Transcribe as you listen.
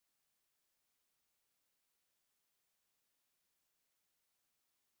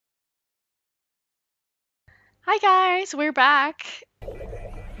Hi guys, we're back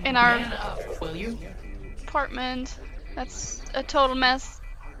in our Will you? apartment. That's a total mess.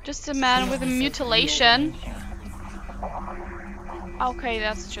 Just a man with a mutilation. Okay,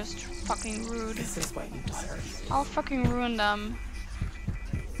 that's just fucking rude. This is what you deserve. I'll fucking ruin them.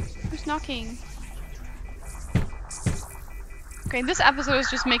 Who's knocking? Okay, this episode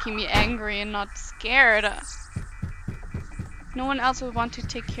is just making me angry and not scared. No one else would want to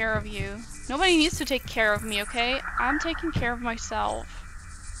take care of you. Nobody needs to take care of me, okay? I'm taking care of myself.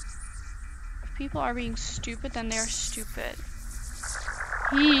 If people are being stupid, then they're stupid.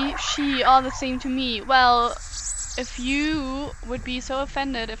 He, she, all the same to me. Well, if you would be so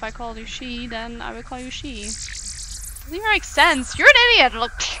offended if I called you she, then I would call you she. Doesn't even make sense. You're an idiot!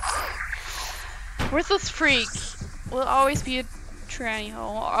 Look. Worthless freak. Will always be a tranny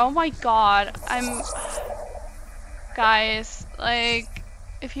hole. Oh my god. Guys, like,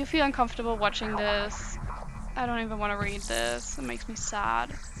 if you feel uncomfortable watching this, I don't even want to read this. It makes me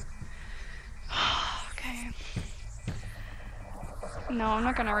sad. Okay. No, I'm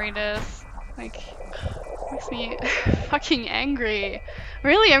not gonna read this. Like, makes me fucking angry.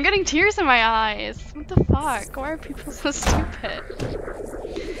 Really, I'm getting tears in my eyes. What the fuck? Why are people so stupid?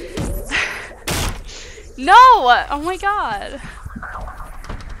 No! Oh my god.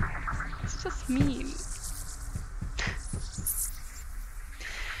 It's just mean.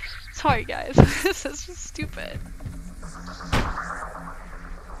 Sorry guys, this is just stupid.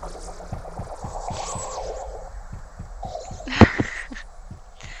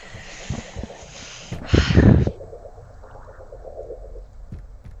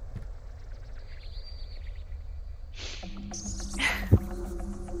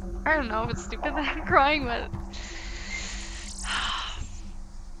 I don't know if it's stupid that I'm crying, but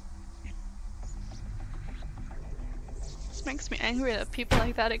it makes me angry that people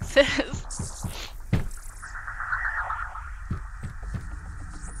like that exist.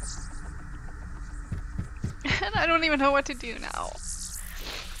 And I don't even know what to do now.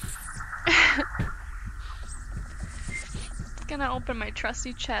 It's gonna open my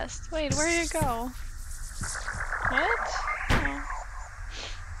trusty chest. Wait, where did it go? What?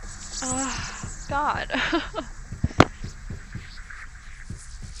 Oh, God.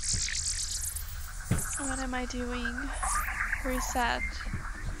 What am I doing? Reset.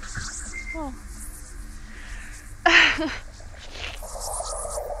 Oh.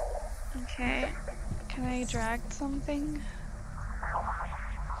 Okay. Can I drag something?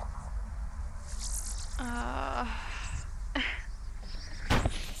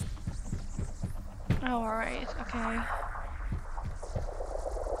 Oh, alright. Okay.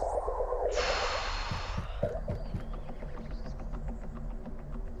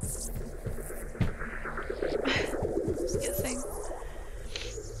 Just guessing.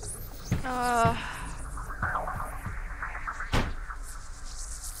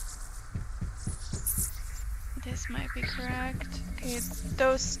 This might be correct. Okay,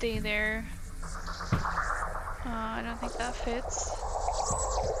 those stay there. I don't think that fits.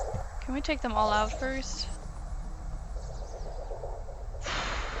 Can we take them all out first?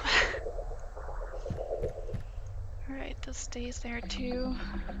 Alright, this stays there too.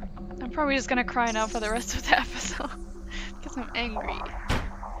 I'm probably just gonna cry now for the rest of the episode. Because I'm angry.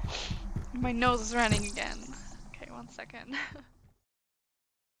 My nose is running again. Okay, 1 second.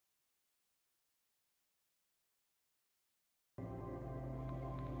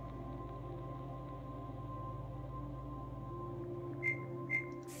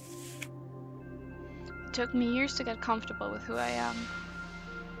 It took me years to get comfortable with who I am.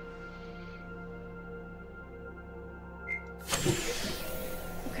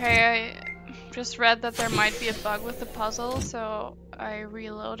 Okay, I just read that there might be a bug with the puzzle, so I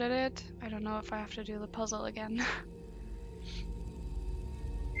reloaded it. I don't know if I have to do the puzzle again.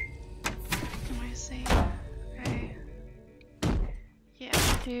 Let me see. Okay. Yeah,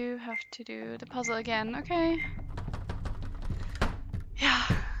 I do have to do the puzzle again. Okay. Yeah.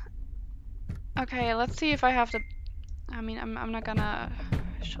 Okay, let's see if I have to... I mean, I'm not gonna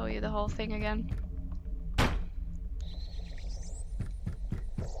show you the whole thing again.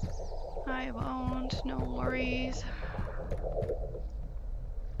 I won't, no worries.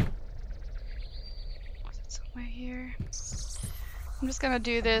 Was it somewhere here? I'm just gonna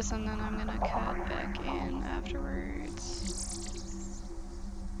do this and then I'm gonna cut back in afterwards.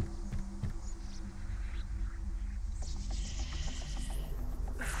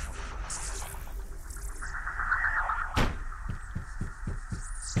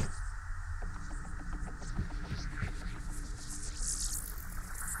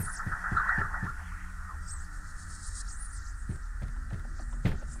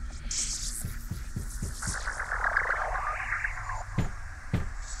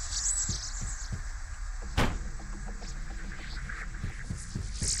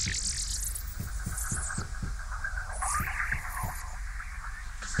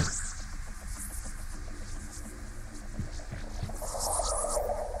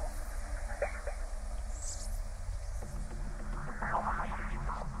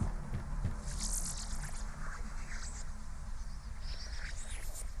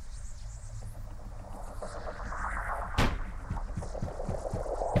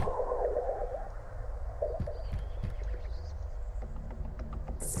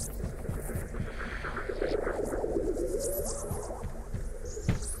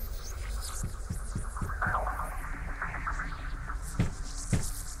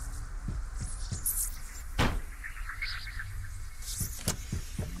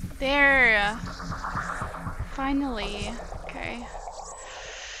 There! Finally. Okay.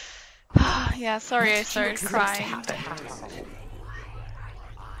 Yeah, sorry I started crying.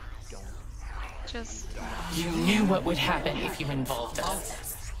 Just... You knew what would happen if you involved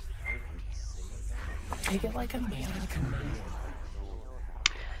us. Take it like a man.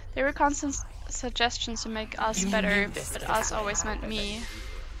 There were constant suggestions to make us better, but us always meant me.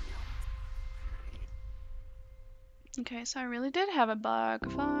 Okay, so I really did have a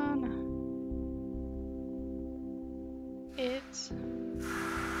bug. Fun. It,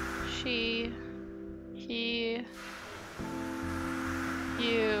 she, he,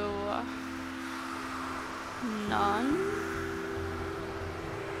 you, none,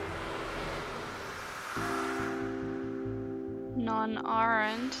 none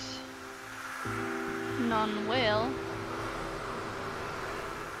aren't, none will,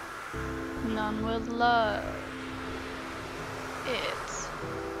 none will love it.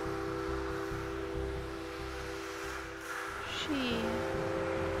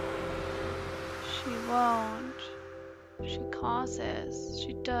 She won't. She causes.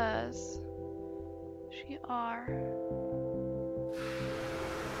 She does. She are.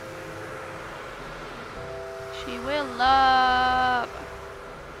 She will love.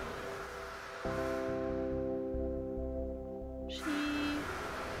 She.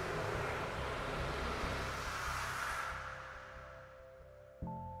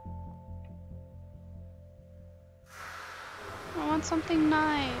 I want something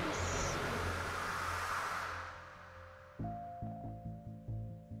nice.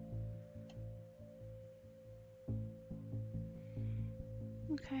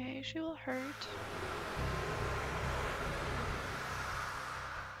 Okay, she will hurt.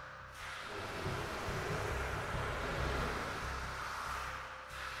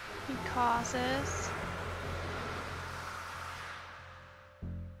 He causes.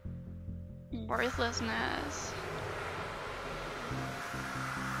 Worthlessness.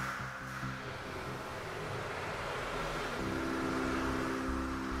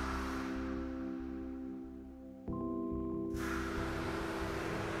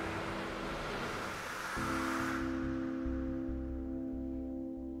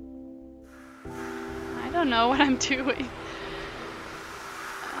 I don't know what I'm doing.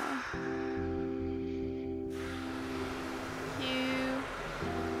 You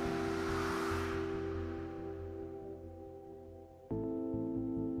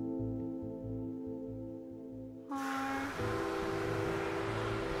are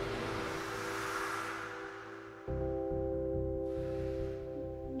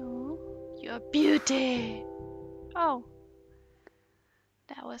no, you're beauty. Oh,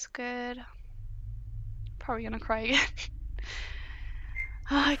 that was good. Probably gonna cry again.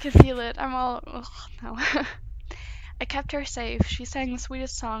 Oh, I can feel it. I'm all. Ugh, no. I kept her safe. She sang the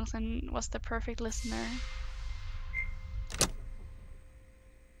sweetest songs and was the perfect listener.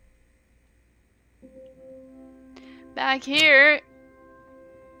 Back here.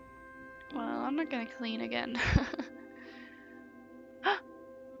 Well, I'm not gonna clean again.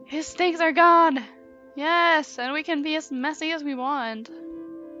 His things are gone! Yes, and we can be as messy as we want.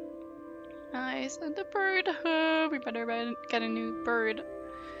 Nice, and the bird. We better get a new bird.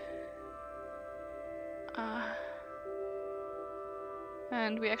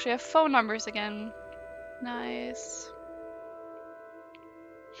 And we actually have phone numbers again. Nice.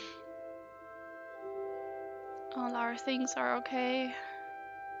 All our things are okay.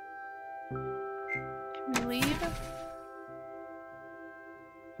 Can we leave?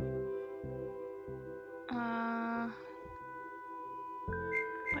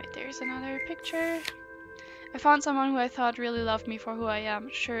 Wait, there's another picture. I found someone who I thought really loved me for who I am.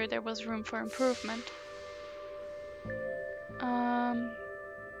 Sure, there was room for improvement.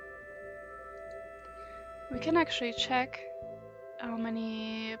 We can actually check how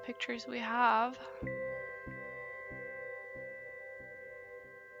many pictures we have.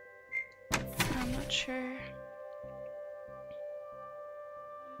 I'm not sure.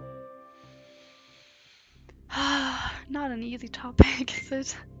 Not an easy topic, is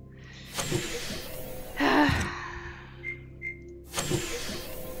it?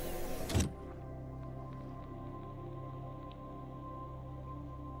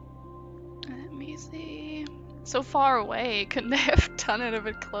 Let me see. So far away. Couldn't they have done it a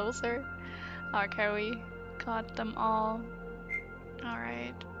bit closer? Okay, we got them all.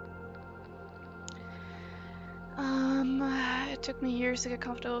 Alright. It took me years to get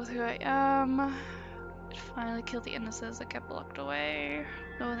comfortable with who I am. It finally killed the innocence that kept locked away.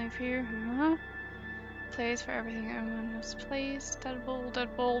 Loathing, fear. Place for everything everyone was placed. Deadbolt,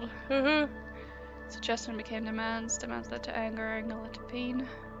 deadbolt. Suggestion became demands. Demands led to anger. Anger led to pain.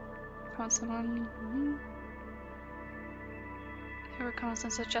 Found someone. There were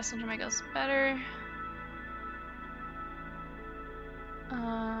constant suggestions to make us better.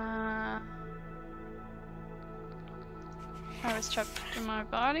 I was trapped in my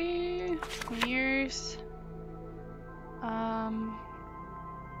body for years. I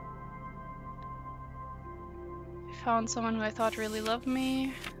found someone who I thought really loved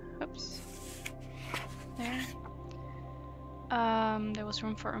me. Oops. There. There was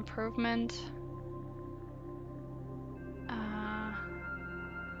room for improvement.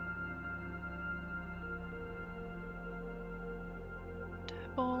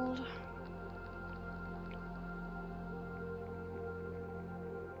 Bold.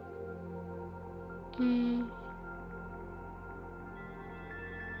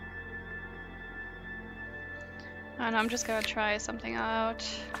 And I'm just gonna try something out.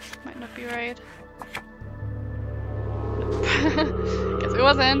 Might not be right. Guess it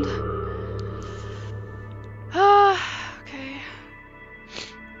wasn't. Okay.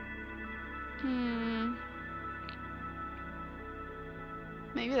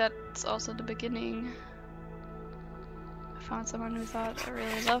 Maybe that's also the beginning. I found someone who thought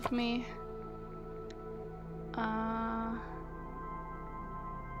really loved me.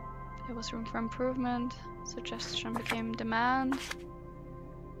 There was room for improvement. Suggestion became demand.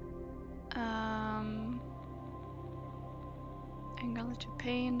 Anger led to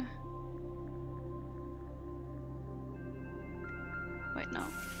pain. Wait, no.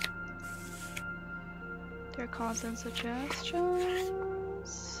 There are constant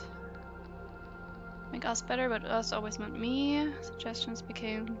suggestions. Make us better, but us always meant me. Suggestions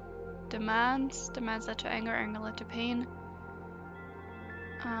became demands. Demands led to anger. Anger led to pain.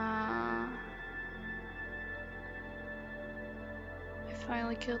 I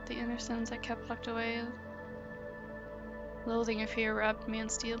finally killed the innocence I kept locked away. Loathing and fear wrapped me in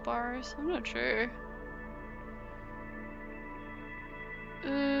steel bars. I'm not sure.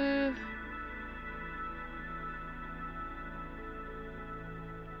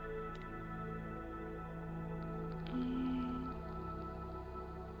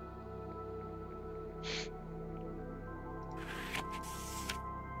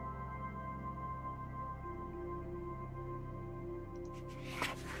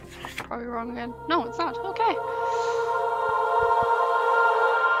 Probably wrong again. No, it's not. Okay.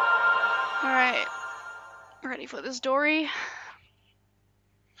 Alright. Ready for the story?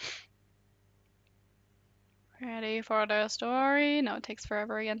 Ready for the story? No, it takes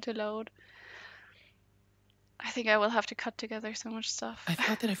forever again to load. I think I will have to cut together so much stuff. I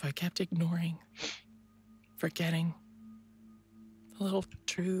thought that if I kept ignoring, forgetting the little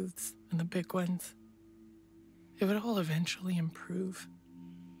truths and the big ones, it would all eventually improve.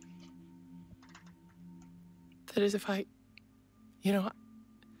 That is, if I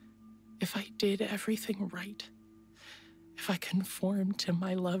did everything right, if I conformed to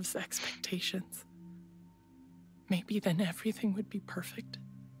my love's expectations, maybe then everything would be perfect.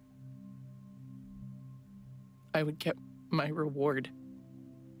 I would get my reward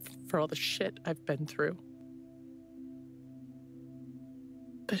for all the shit I've been through.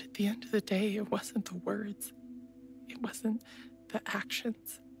 But at the end of the day, it wasn't the words. It wasn't the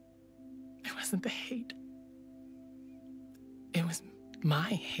actions. It wasn't the hate. It was my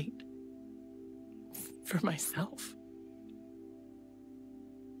hate for myself.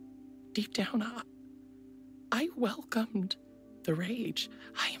 Deep down, I welcomed the rage.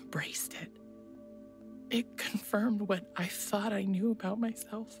 I embraced it. It confirmed what I thought I knew about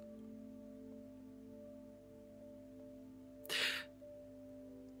myself.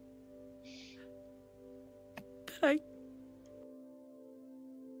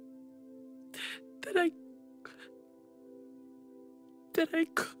 That I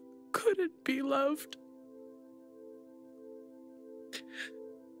couldn't be loved.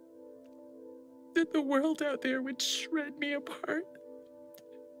 That the world out there would shred me apart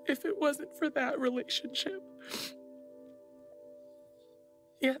if it wasn't for that relationship.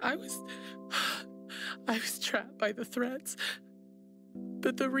 Yeah, I I was trapped by the threats,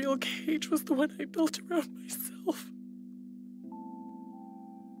 but the real cage was the one I built around myself.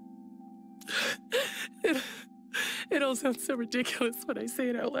 It all sounds so ridiculous when I say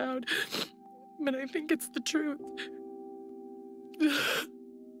it out loud, but I think it's the truth.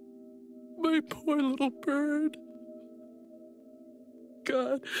 My poor little bird.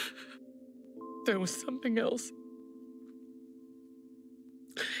 God, there was something else.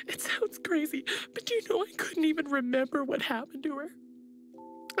 It sounds crazy, but do you know I couldn't even remember what happened to her?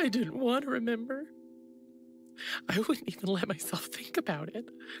 I didn't want to remember. I wouldn't even let myself think about it.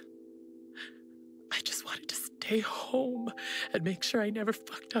 I just wanted to stay home and make sure I never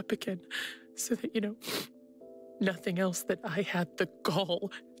fucked up again, so that, nothing else that I had the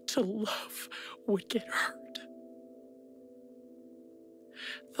gall to love would get hurt.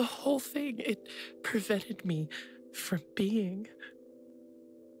 The whole thing, it prevented me from being.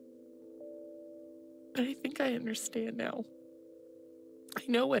 But I think I understand now. I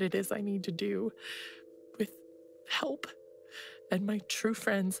know what it is I need to do. With help and my true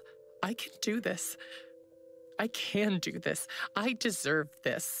friends, I can do this. I can do this. I deserve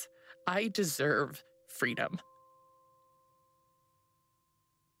this. I deserve freedom.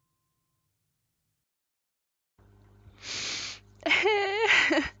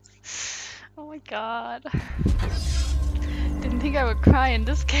 Oh my god. Didn't think I would cry in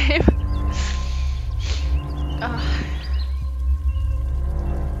this game.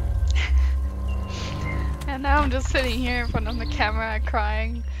 And now I'm just sitting here in front of the camera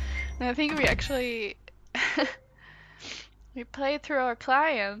crying. And I think we actually we played through our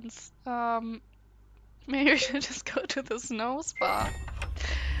clients. Maybe we should just go to the snow spa.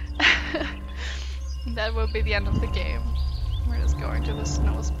 That will be the end of the game. We're just going to the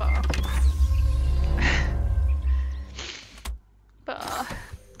snow spa. But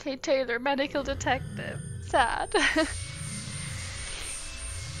Kate Taylor, medical detective. Sad.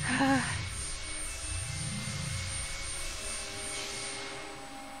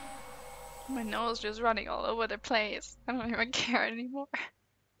 My nose just running all over the place. I don't even care anymore.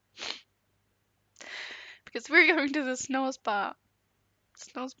 Because we're going to the snow spa.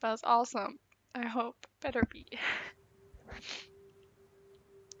 Snow spa is awesome. I hope. Better be.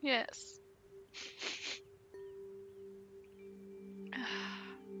 Yes. I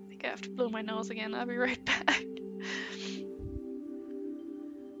think I have to blow my nose again. I'll be right back.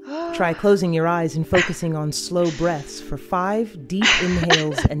 Try closing your eyes and focusing on slow breaths for 5 deep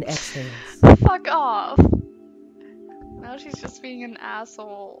inhales and exhales. Fuck off. Now she's just being an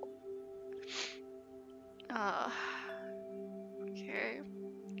asshole. Okay.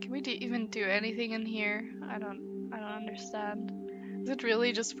 Can we even do anything in here? I don't understand. Is it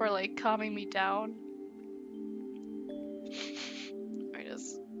really just for like calming me down? We're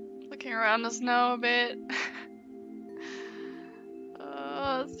just looking around the snow a bit.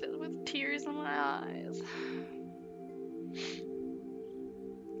 Still with tears in my eyes.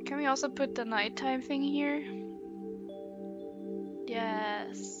 Can we also put the nighttime thing here?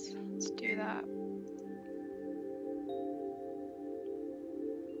 Yes, let's do that.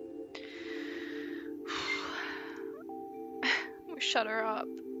 We shut her up.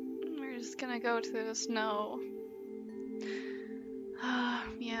 We're just gonna go to the snow.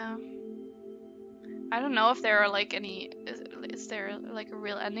 Yeah. I don't know if there are like any. Is there like a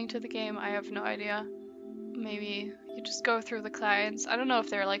real ending to the game? I have no idea. Maybe you just go through the clients. I don't know if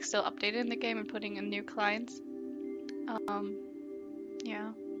they're like still updating the game and putting in new clients.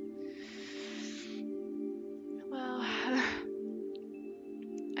 Yeah. Well,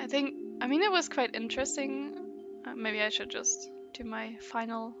 I mean, it was quite interesting. Maybe I should just do my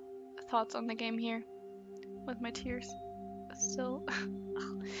final thoughts on the game here with my tears still.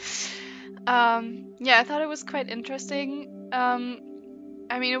 Yeah, I thought it was quite interesting.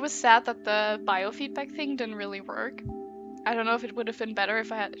 I mean, it was sad that the biofeedback thing didn't really work. I don't know if it would have been better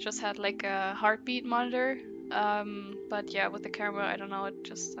if I had just had like a heartbeat monitor. But yeah, with the camera, I don't know,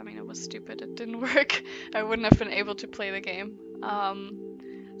 I mean, it was stupid. It didn't work. I wouldn't have been able to play the game.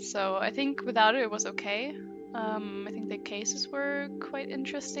 So I think without it, it was okay. I think the cases were quite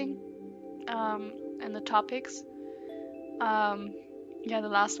interesting. And the topics. Yeah, the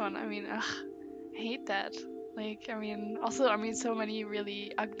last one, I mean, I hate that. Like, I mean, so many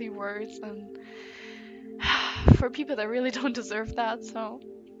really ugly words, and for people that really don't deserve that, so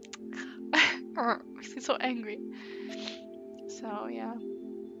makes me so angry. So yeah,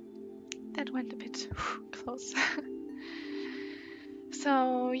 that went a bit close.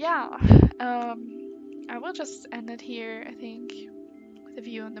 So yeah, I will just end it here, I think, with a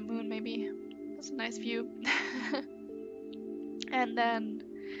view on the moon, maybe. That's a nice view. And then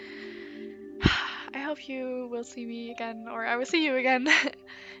I hope you will see me again, or I will see you again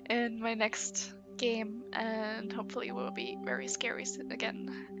in my next game, and hopefully it will be very scary again,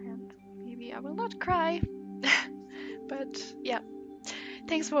 and maybe I will not cry. But yeah,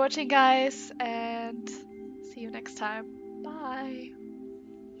 thanks for watching, guys, and see you next time. Bye.